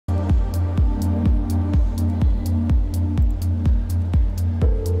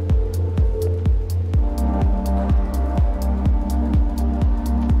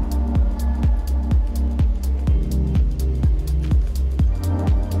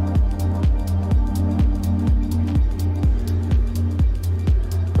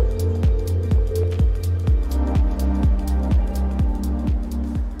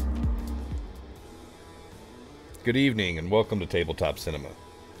Good evening and welcome to Tabletop Cinema,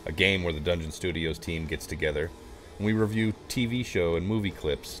 a game where the Dungeon Studios team gets together and we review TV show and movie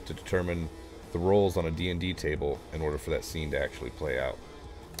clips to determine the roles on a D&D table in order for that scene to actually play out.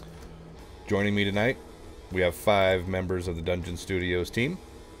 Joining me tonight, we have 5 members of the Dungeon Studios team.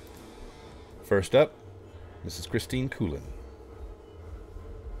 First up, Mrs. Christine Coolin.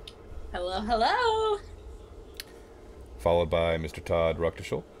 Hello, hello. Followed by Mr. Todd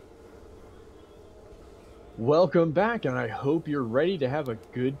Rucktischel. Welcome back, and I hope you're ready to have a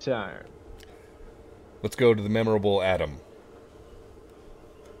good time. Let's go to the memorable Adam.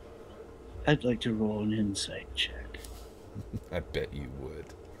 I'd like to roll an insight check. I bet you would.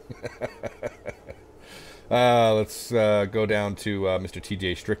 Let's go down to Mr.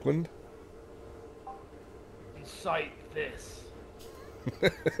 TJ Strickland. Incite this.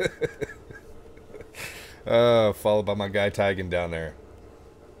 Followed by my guy Tygan down there.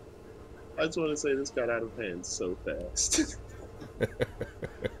 I just want to say this got out of hand so fast.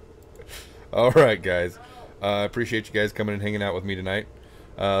 All right, guys. I appreciate you guys coming and hanging out with me tonight.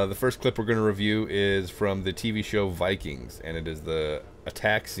 The first clip we're going to review is from the TV show Vikings, and it is the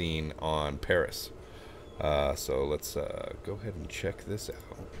attack scene on Paris. So let's go ahead and check this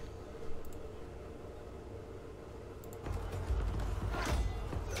out.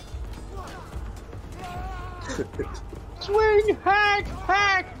 Swing,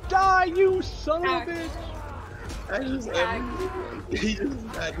 hack, die, you son of a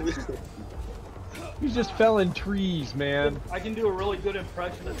bitch! He just fell in trees, man. I can do a really good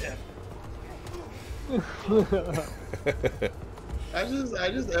impression of him. I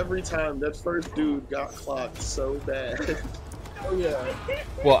just every time that first dude got clocked so bad. Oh yeah.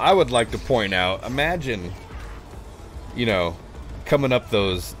 Well, I would like to point out, imagine, you know, coming up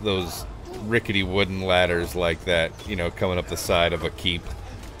those rickety wooden ladders like that, you know, coming up the side of a keep,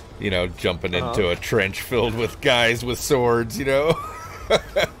 you know, jumping into a trench filled with guys with swords, you know.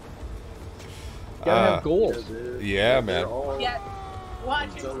 Gotta have goals. Yeah, man. Yeah, watch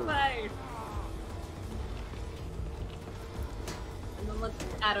him play. And then let's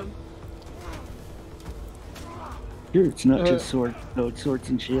Adam. Here, it's not just swords, no, it's swords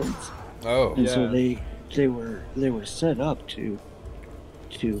and shields. Oh, And so Yeah. they were set up to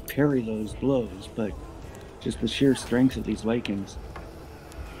parry those blows, but just the sheer strength of these Vikings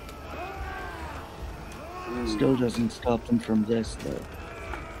still doesn't stop them from this, though.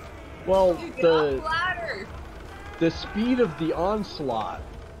 Well, Get off the ladder. the speed of the onslaught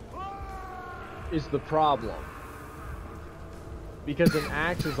is the problem. Because an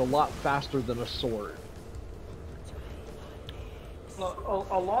axe is a lot faster than a sword.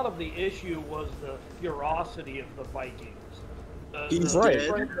 A lot of the issue was the ferocity of the Vikings. He's right.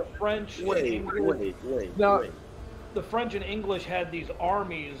 dead. The French, and Wait. Now- the French and English had these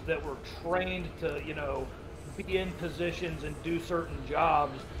armies that were trained to, you know, be in positions and do certain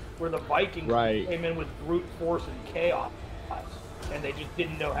jobs, where the Vikings Right. came in with brute force and chaos, and they just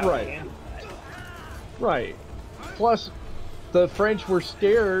didn't know how Right. to handle that. Right. Plus, the French were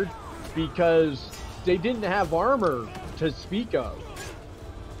scared because they didn't have armor to speak of.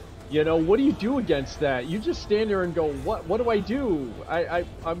 You know, what do you do against that? You just stand there and go, what do I do?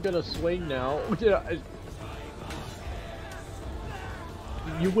 I'm gonna swing now.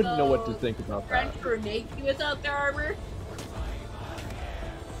 You wouldn't know what to think about that. French were naked without their armor.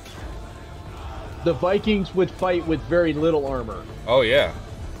 The Vikings would fight with very little armor. oh yeah.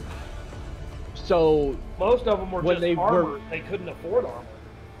 So, Most of them were When just they were- armored. They couldn't afford armor.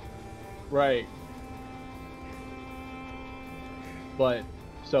 right. But,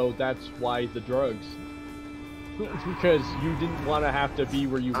 so that's why the drugs. Because you didn't want to have to be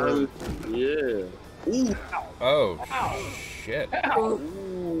where you were. Yeah. Ooh. Oh, Ow. shit.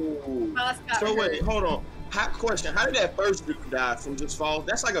 Ooh. Mascot So wait, hurt. hold on. Hot question: how did that first dude die from just fall?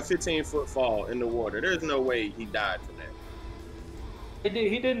 That's like a 15-foot fall in the water. There's no way he died from that.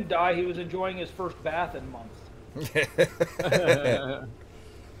 He didn't die. He was enjoying his first bath in months.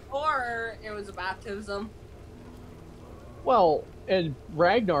 Or it was a baptism. Well, and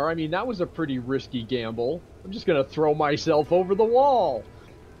Ragnar, I mean, that was a pretty risky gamble. I'm just gonna throw myself over the wall.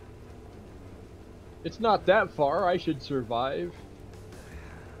 It's not that far. I should survive.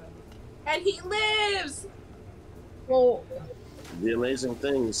 And he lives! Well, The amazing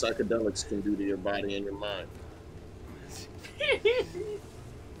thing psychedelics can do to your body and your mind.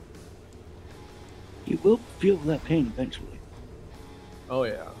 You will feel that pain eventually. oh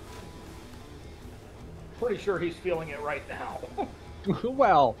yeah. Pretty sure he's feeling it right now.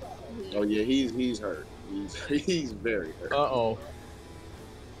 Well, Oh yeah, he's hurt. He's very hurt. uh-oh.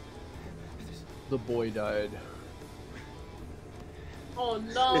 The boy died. Oh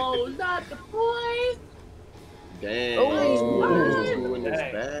no, not the boy! Dang. Oh. Two in his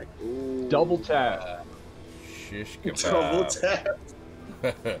Dang. back. Ooh. Double tap. Shish Double kebab.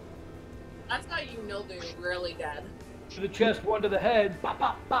 tap. That's how you know they're really dead. To the chest, one to the head. Pop,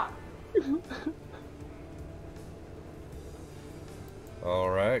 pop, pop. All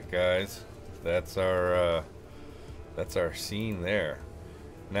right, guys, that's our scene there.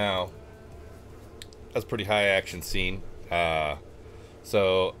 Now, that's a pretty high action scene.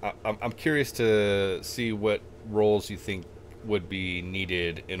 So I'm curious to see what roles you think would be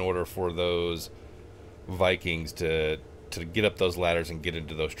needed in order for those Vikings to get up those ladders and get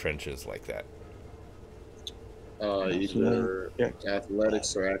into those trenches like that. Either Yeah.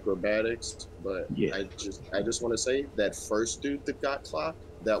 athletics or acrobatics, but Yeah. I just want to say that first dude that got clocked,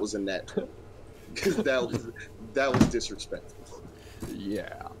 that was a net, because that was disrespectful.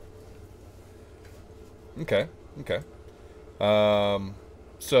 Yeah. Okay.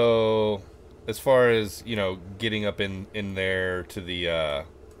 So as far as, you know, getting up in there to the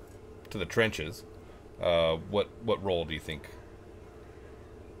trenches, what role do you think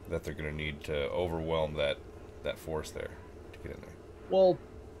that they're going to need to overwhelm that force there to get in there? Well,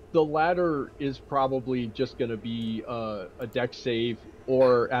 the ladder is probably just going to be a dex save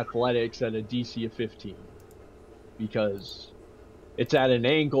or athletics and a DC of 15, because it's at an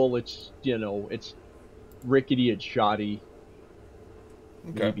angle. It's, you know, it's rickety, it's shoddy.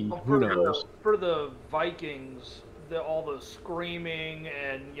 Okay. Maybe, Well, who knows? For the Vikings, all the screaming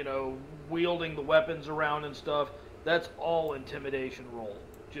and, you know, wielding the weapons around and stuff, that's all intimidation roll.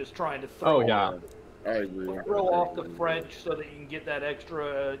 Just trying to throw Oh yeah. I agree. throw off the French so that you can get that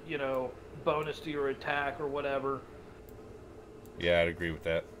extra, you know, bonus to your attack or whatever. Yeah, I'd agree with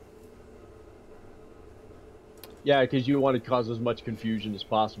that. Yeah, because you want to cause as much confusion as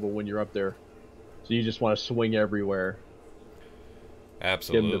possible when you're up there. So you just want to swing everywhere.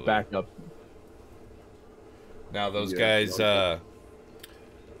 Absolutely. Give them the backup. Now those Yeah, guys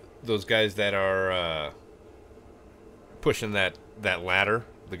that are pushing that ladder,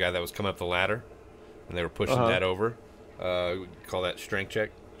 the guy that was coming up the ladder, and they were pushing that over, we call that strength check.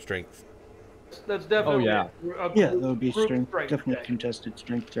 Strength. That's definitely yeah. Yeah, that would be a group strength, definitely check. contested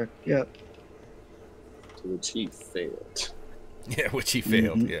strength check. Yeah. To which he failed. Yeah, which he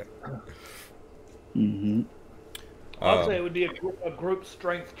failed. Mhm. Yeah. Mm-hmm. I'd say it would be a group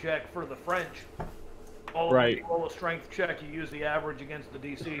strength check for the French. Right. Roll a strength check, you use the average against the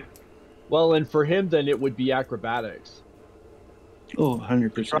DC. Well, and for him, then it would be acrobatics. Oh,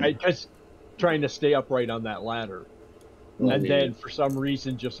 100%. Right? Just trying to stay upright on that ladder. And then for some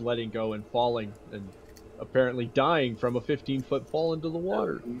reason just letting go and falling and apparently dying from a 15-foot fall into the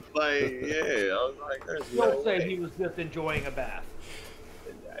water. Like, yeah, I was like, there's Don't no say way. he was just enjoying a bath.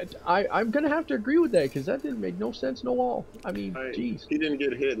 I'm going to have to agree with that, because that didn't make no sense no all. I mean, Right. jeez. He didn't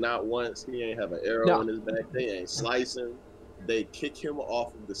get hit not once. He ain't have an arrow No. in his back. They ain't slicing. They kick him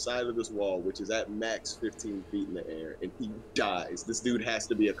off of the side of this wall, which is at max 15 feet in the air, and he dies. This dude has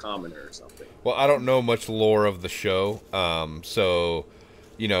to be a commoner or something. Well, I don't know much lore of the show, so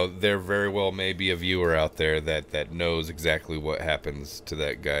you know, there very well may be a viewer out there that knows exactly what happens to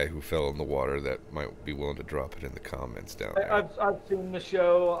that guy who fell in the water that might be willing to drop it in the comments down there. I've seen the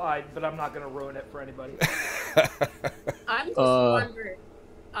show, but I'm not going to ruin it for anybody. I'm just wondering,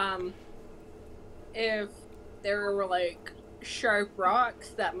 if there were like sharp rocks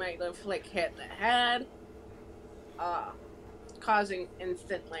that might have like hit the head, causing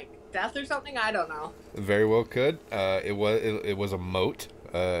instant like death or something. I don't know. Very well could. It was a moat,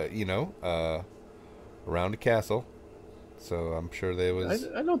 you know, around a castle. So I'm sure there was.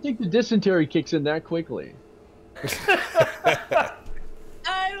 I don't think the dysentery kicks in that quickly.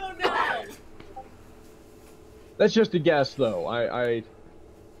 I don't know. That's just a guess, though.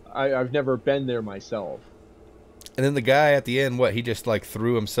 I've never been there myself. And then the guy at the end, what? He just like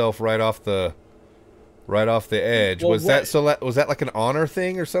threw himself right off the edge. Well, was that like an honor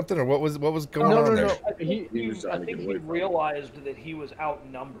thing or something, or what was going on there? No. I think He was trying to he get away from it. realized that he was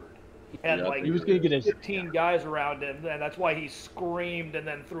outnumbered. He had Yeah, like He was gonna get his 15 guys around him, and that's why he screamed and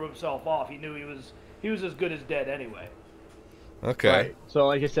then threw himself off. He knew he was as good as dead anyway. Okay. Right. So,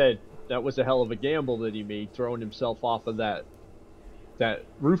 like I said, that was a hell of a gamble that he made, throwing himself off of that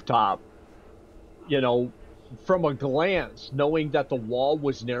rooftop. You know, from a glance, knowing that the wall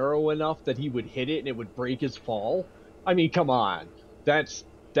was narrow enough that he would hit it and it would break his fall. I mean, come on, that's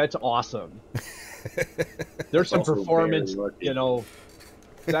awesome. There's some Also performance, very lucky. you know.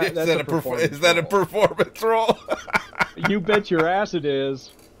 Is That's that a performance a role. performance role? You bet your ass it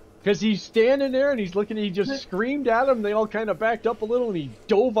is. Because he's standing there and he's looking, he just screamed at him. They all kind of backed up a little and he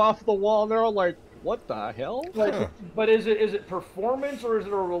dove off the wall and they're all like, What the hell? But is it performance or is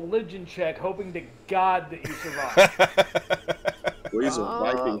it a religion check, hoping to God that you survive? Well, he's a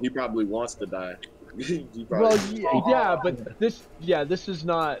Viking. He probably wants to die. Well, yeah, but this was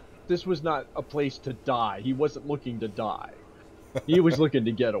not a place to die. He wasn't looking to die. He was looking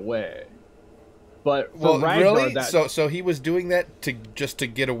to get away. But for Ragnar, really? So he was doing that just to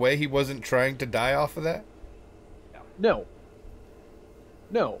get away? He wasn't trying to die off of that? No.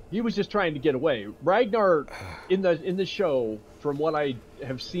 No, he was just trying to get away. Ragnar, in the show, from what I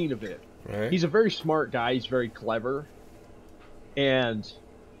have seen of it, right, he's a very smart guy. He's very clever, and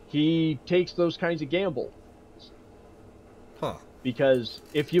he takes those kinds of gambles. Huh? Because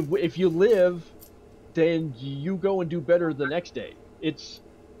if you live, then you go and do better the next day. It's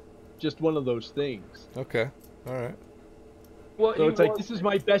just one of those things. Okay, all right. Well, so it's like, this is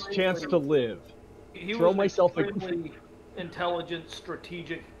my best chance to live. Throw myself a intelligent,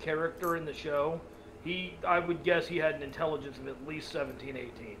 strategic character in the show. I would guess he had an intelligence of at least 17,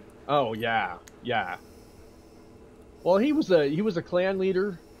 18. Oh yeah, yeah. Well, he was a clan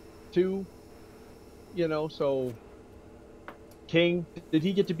leader, too. You know, so king. Did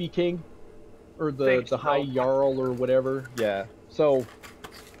he get to be king, or the high jarl or whatever? Yeah. So,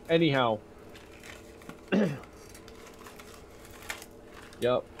 anyhow.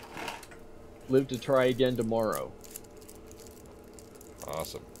 Yep. Live to try again tomorrow.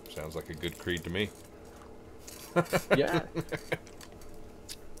 Awesome. Sounds like a good creed to me. Yeah.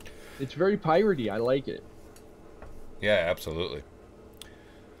 It's very piratey. I like it. Yeah, absolutely.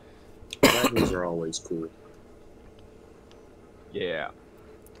 Dragons are always cool. Yeah.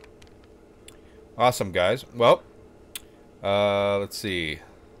 Awesome, guys. Well, let's see.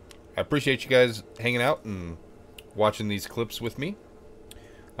 I appreciate you guys hanging out and watching these clips with me.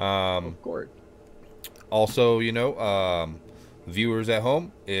 Of course. Also, you know, viewers at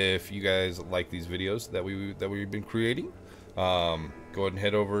home, if you guys like these videos that we've been creating, go ahead and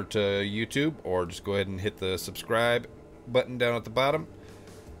head over to YouTube, or just go ahead and hit the subscribe button down at the bottom.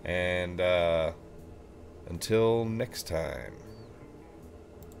 And until next time.